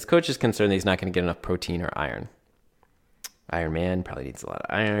 but his coach is concerned that he's not going to get enough protein or iron. Ironman probably needs a lot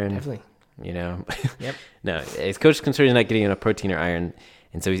of iron. Definitely. Yep. No, his coach is concerned he's not getting enough protein or iron,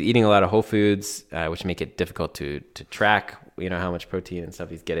 and so he's eating a lot of whole foods, which make it difficult to track, how much protein and stuff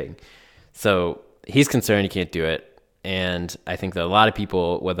he's getting. So he's concerned he can't do it, and I think that a lot of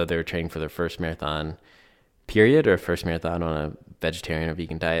people, whether they're training for their first marathon period or first marathon on a vegetarian or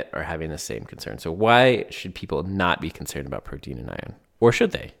vegan diet, are having the same concern. So why should people not be concerned about protein and iron, or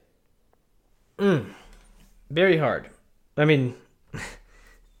should they? Very hard. I mean,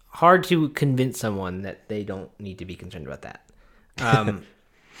 hard to convince someone that they don't need to be concerned about that.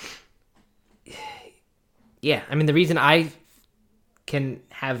 Yeah, I mean, the reason I can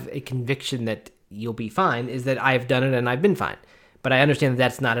have a conviction that you'll be fine is that I've done it and I've been fine. But I understand that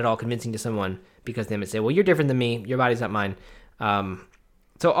that's not at all convincing to someone, because they might say, well, you're different than me. Your body's not mine.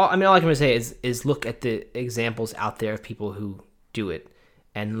 So all I can say is look at the examples out there of people who do it,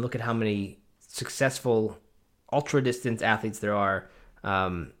 and look at how many successful ultra distance athletes there are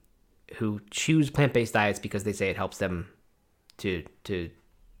who choose plant-based diets because they say it helps them to do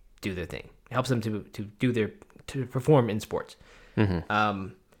their thing. It helps them to perform in sports. Mm-hmm.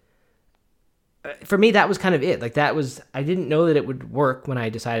 For me, that was kind of it. I didn't know that it would work when I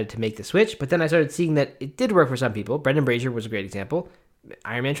decided to make the switch, but then I started seeing that it did work for some people. Brendan Brazier was a great example.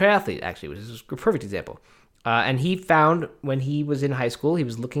 Ironman triathlete, actually, was a perfect example. And he found when he was in high school, he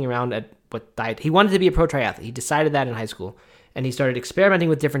was looking around at what diet. He wanted to be a pro triathlete. He decided that in high school, and he started experimenting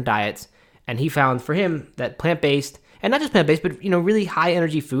with different diets, and he found for him that plant-based, and not just plant-based, but really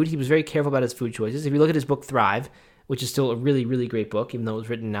high-energy food. He was very careful about his food choices. If you look at his book, Thrive, which is still a really, really great book, even though it was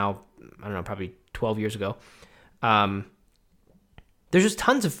written now, I don't know, probably 12 years ago. There's just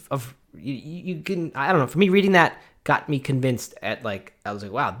tons of you can, I don't know, for me, reading that got me convinced I was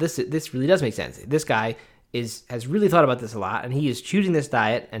like, wow, this really does make sense. This guy has really thought about this a lot, and he is choosing this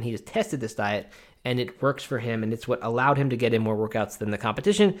diet, and he has tested this diet, and it works for him, and it's what allowed him to get in more workouts than the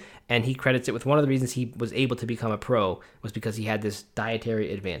competition, and he credits it with one of the reasons he was able to become a pro was because he had this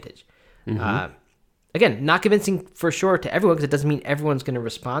dietary advantage. Again, not convincing for sure to everyone, because it doesn't mean everyone's going to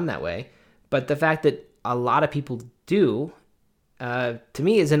respond that way, but the fact that a lot of people do, to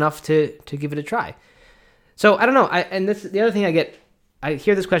me, is enough to give it a try. So I don't know. The other thing I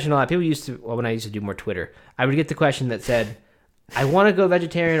hear this question a lot. People when I used to do more Twitter, I would get the question that said, I want to go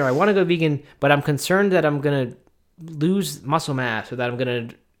vegetarian or I want to go vegan, but I'm concerned that I'm going to lose muscle mass or that I'm going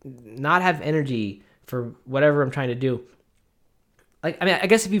to not have energy for whatever I'm trying to do. Like, I mean, I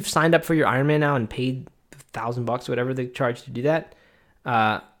guess if you've signed up for your Ironman now and paid $1,000, whatever they charge to do that,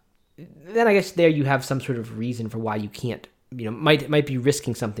 then I guess there you have some sort of reason for why you can't, might be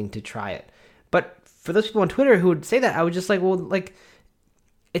risking something to try it. But for those people on Twitter who would say that, I would just like, well, like,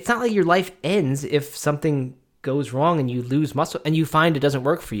 it's not like your life ends if something goes wrong and you lose muscle and you find it doesn't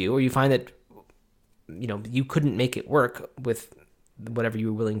work for you, or you find that, you couldn't make it work with whatever you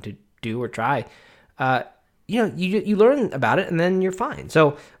were willing to do or try. You learn about it and then you're fine.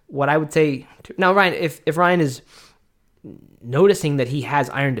 So what I would say now, Ryan, if Ryan is noticing that he has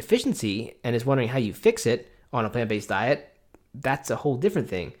iron deficiency and is wondering how you fix it on a plant-based diet, that's a whole different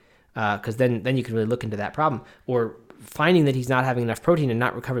thing. Because then you can really look into that problem. Or finding that he's not having enough protein and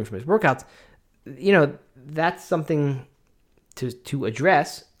not recovering from his workouts, that's something to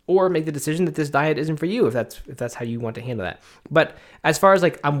address, or make the decision that this diet isn't for you if that's how you want to handle that. But as far as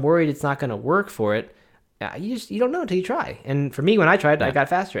like, I'm worried it's not going to work for it, you don't know until you try. And for me, when I tried, I got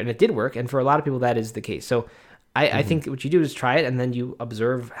faster, and it did work. And for a lot of people, that is the case. So I think what you do is try it, and then you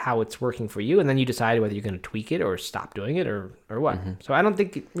observe how it's working for you, and then you decide whether you're going to tweak it or stop doing it or what. So I don't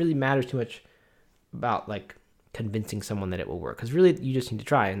think it really matters too much about like convincing someone that it will work, because really you just need to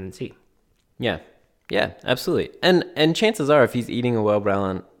try and then see. Yeah, absolutely. And chances are, if he's eating a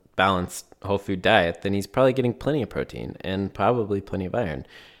well-balanced whole food diet, then he's probably getting plenty of protein and probably plenty of iron,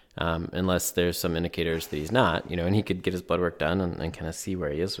 unless there's some indicators that he's not, and he could get his blood work done and kind of see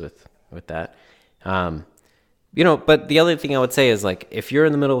where he is with that. But the other thing I would say is, like, if you're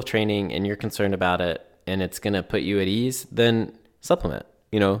in the middle of training and you're concerned about it and it's going to put you at ease, then supplement.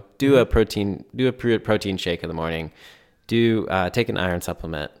 Do a protein shake in the morning. Take an iron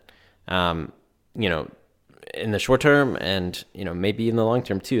supplement. In the short term and, maybe in the long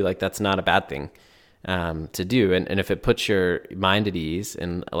term too. Like, that's not a bad thing to do. And if it puts your mind at ease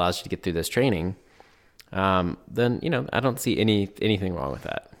and allows you to get through this training, then, I don't see anything wrong with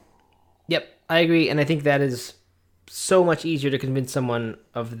that. Yep, I agree. And I think that is so much easier to convince someone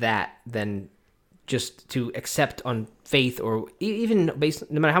of that than just to accept on faith, or even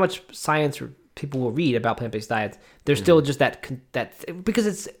based, no matter how much science or people will read about plant-based diets, there's still just that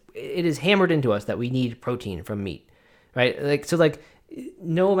because it is hammered into us that we need protein from meat, right? Like,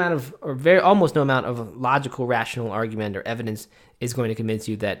 no amount of, or almost no amount of logical, rational argument or evidence is going to convince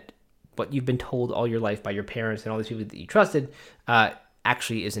you that what you've been told all your life by your parents and all these people that you trusted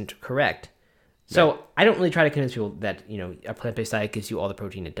actually isn't correct. So I don't really try to convince people that, a plant-based diet gives you all the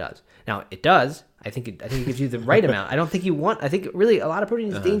protein it does. Now, it does. I think it gives you the right amount. I think really a lot of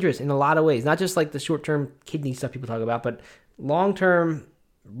protein is dangerous in a lot of ways, not just like the short-term kidney stuff people talk about, but long-term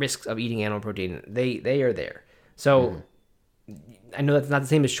risks of eating animal protein. They are there. So I know that's not the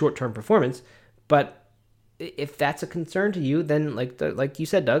same as short-term performance, but if that's a concern to you, then like you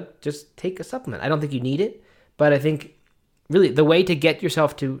said, Doug, just take a supplement. I don't think you need it, but I think really the way to get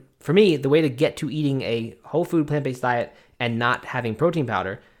yourself to, for me, the way to get to eating a whole food plant-based diet and not having protein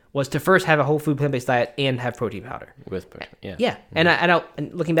powder was to first have a whole food plant-based diet and have protein powder. With protein, yeah.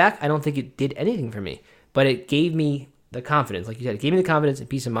 And looking back, I don't think it did anything for me, but it gave me the confidence, like you said, it gave me the confidence and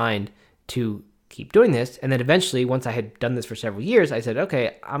peace of mind to keep doing this. And then eventually, once I had done this for several years, I said,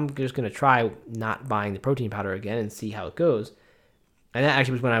 okay, I'm just going to try not buying the protein powder again and see how it goes. And that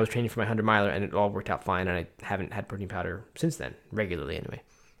actually was when I was training for my 100 miler, and it all worked out fine. And I haven't had protein powder since then, regularly anyway.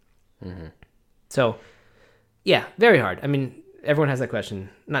 So, yeah, very hard. I mean, everyone has that question,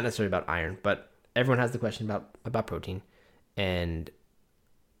 not necessarily about iron, but everyone has the question about protein. And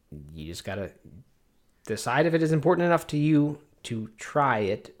you just got to decide if it is important enough to you to try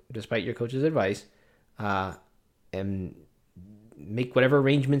it, despite your coach's advice, and make whatever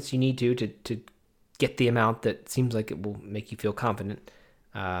arrangements you need to get the amount that seems like it will make you feel confident,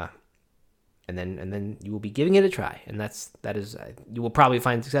 and then you will be giving it a try, and that is you will probably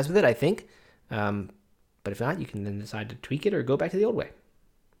find success with it, I think. But if not, you can then decide to tweak it or go back to the old way.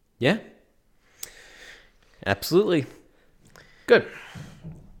 Yeah, absolutely. Good.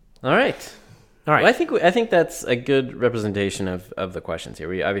 All right. All right. Well, I think that's a good representation of the questions here.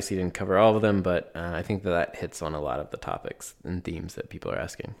 We obviously didn't cover all of them, but I think that hits on a lot of the topics and themes that people are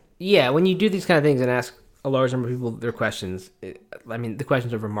asking. Yeah, when you do these kind of things and ask a large number of people their questions, the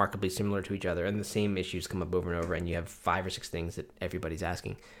questions are remarkably similar to each other, and the same issues come up over and over, and you have 5 or 6 things that everybody's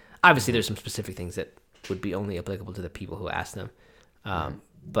asking. Obviously, there's some specific things that would be only applicable to the people who ask them,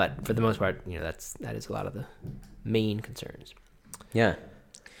 but for the most part, that is a lot of the main concerns. Yeah.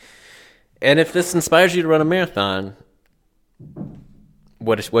 And if this inspires you to run a marathon,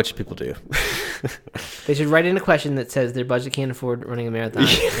 what should people do? They should write in a question that says their budget can't afford running a marathon,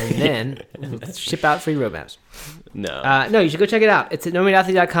 and then we'll ship out free roadmaps. No. You should go check it out. It's at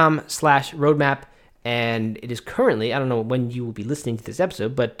nomadathlete.com/roadmap, and it is currently, I don't know when you will be listening to this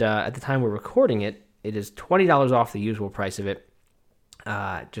episode, but at the time we're recording it, it is $20 off the usual price of it.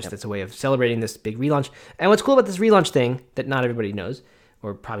 That's a way of celebrating this big relaunch. And what's cool about this relaunch thing that not everybody knows,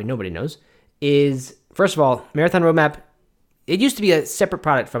 or probably nobody knows, is, first of all, Marathon Roadmap, it used to be a separate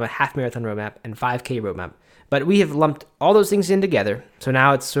product from a half marathon roadmap and 5K roadmap, but we have lumped all those things in together. So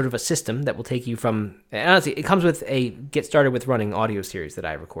now it's sort of a system that will take you from, and honestly, it comes with a Get Started with Running audio series that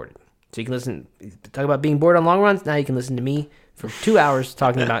I recorded. So you can listen, talk about being bored on long runs. Now you can listen to me for 2 hours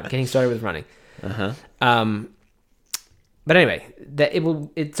talking about getting started with running. But anyway,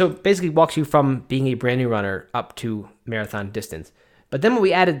 it so basically walks you from being a brand new runner up to marathon distance. But then what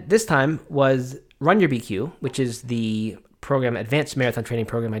we added this time was Run Your BQ, which is the advanced marathon training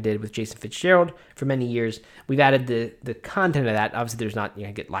program I did with Jason Fitzgerald for many years. We've added the content of that. Obviously, there's not,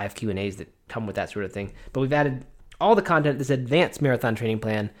 get live Q&As that come with that sort of thing. But we've added all the content, this advanced marathon training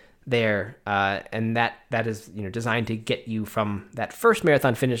plan there. And that is, designed to get you from that first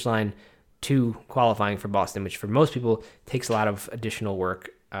marathon finish line to qualifying for Boston, which for most people takes a lot of additional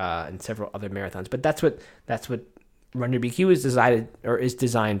work and several other marathons. But that's what Run Your BQ is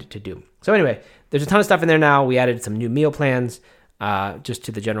designed to do. So anyway, there's a ton of stuff in there now. We added some new meal plans just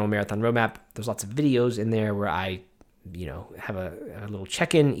to the general marathon roadmap. There's lots of videos in there where I, have a little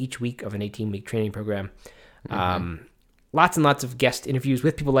check-in each week of an 18-week training program. Lots and lots of guest interviews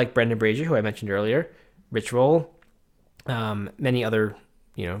with people like Brendan Brazier, who I mentioned earlier, Rich Roll, many other,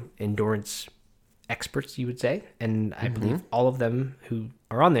 endurance experts, you would say, and I believe all of them who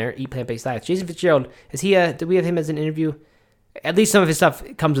are on there eat plant-based diets. Jason Fitzgerald, did we have him as an interview? At least some of his stuff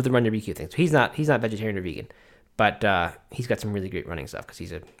comes with the Run Your BQ thing. So he's not vegetarian or vegan, but he's got some really great running stuff because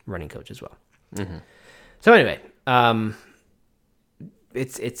he's a running coach as well. So anyway,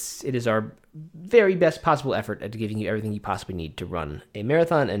 it is our very best possible effort at giving you everything you possibly need to run a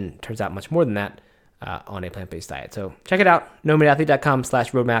marathon, and turns out much more than that on a plant-based diet. So check it out,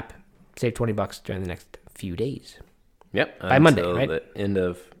 nomadathlete.com/roadmap. Save $20 during the next few days. Yep. By Monday, right? The end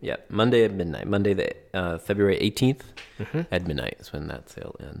of, Monday at midnight. Monday, February 18th at midnight is when that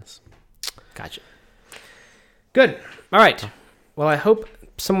sale ends. Gotcha. Good. All right. Well, I hope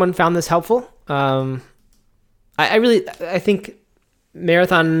someone found this helpful. I think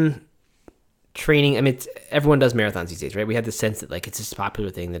marathon training, everyone does marathons these days, right? We have the sense that it's this popular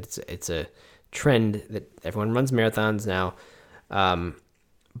thing, that it's a trend that everyone runs marathons now.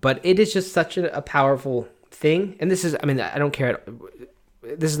 But it is just such a powerful thing. And this is, I don't care.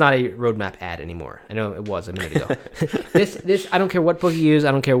 This is not a roadmap ad anymore. I know it was a minute ago. This, I don't care what book you use.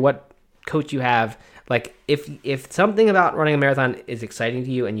 I don't care what coach you have. If something about running a marathon is exciting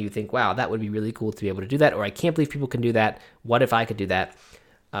to you and you think, wow, that would be really cool to be able to do that, or I can't believe people can do that. What if I could do that?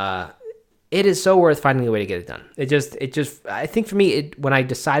 It is so worth finding a way to get it done. It just, I think for me, when I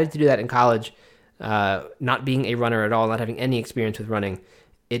decided to do that in college, not being a runner at all, not having any experience with running,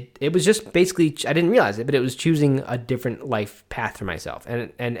 it was just basically, I didn't realize it, but it was choosing a different life path for myself.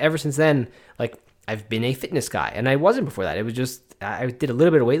 And ever since then, I've been a fitness guy, and I wasn't before that. It was just, I did a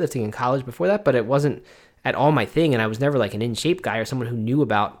little bit of weightlifting in college before that, but it wasn't at all my thing. And I was never an in shape guy or someone who knew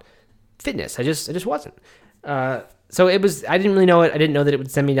about fitness. I just wasn't. So it was, I didn't really know it. I didn't know that it would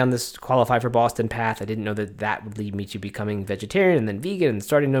send me down this qualify for Boston path. I didn't know that would lead me to becoming vegetarian and then vegan and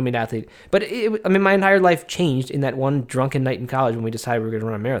starting No Meat Athlete. But my entire life changed in that one drunken night in college when we decided we were going to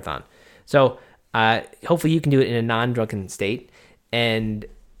run a marathon. So hopefully you can do it in a non-drunken state and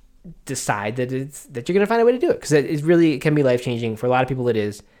decide that you're going to find a way to do it, because it really can be life-changing. For a lot of people it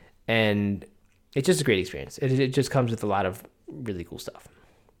is, and it's just a great experience. It just comes with a lot of really cool stuff.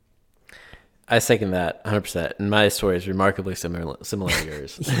 I second that 100%. And my story is remarkably similar to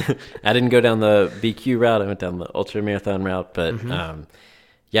yours. I didn't go down the BQ route. I went down the ultra marathon route. But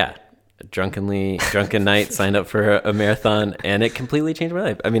drunken night, signed up for a marathon, and it completely changed my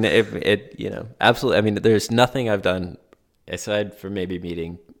life. Absolutely. There's nothing I've done aside from maybe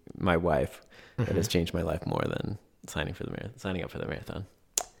meeting my wife that has changed my life more than signing up for the marathon.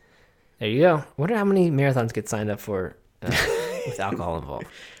 There you go. I wonder how many marathons get signed up for with alcohol involved.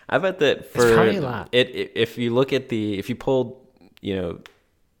 I bet that for it's probably a lot. If you look at if you polled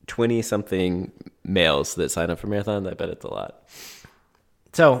 20 something males that sign up for marathons, I bet it's a lot.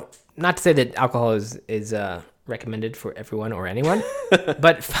 So not to say that alcohol is recommended for everyone or anyone,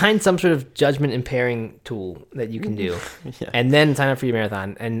 but find some sort of judgment impairing tool that you can do, and then sign up for your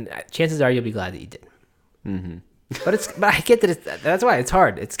marathon. And chances are you'll be glad that you did. Mm-hmm. But I get that that's why it's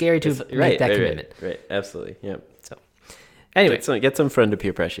hard. It's scary to make that commitment. Right, absolutely. Yep. So anyway, get some friend to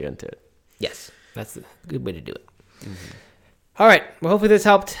peer pressure into it. Yes, that's a good way to do it. Mm-hmm. All right. Well, hopefully this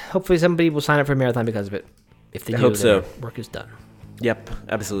helped. Hopefully somebody will sign up for a marathon because of it. If they do, hope so. Work is done. Yep,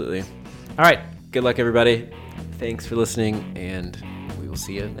 absolutely. All right. Good luck, everybody. Thanks for listening, and we will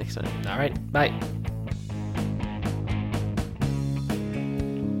see you next time. All right. Bye.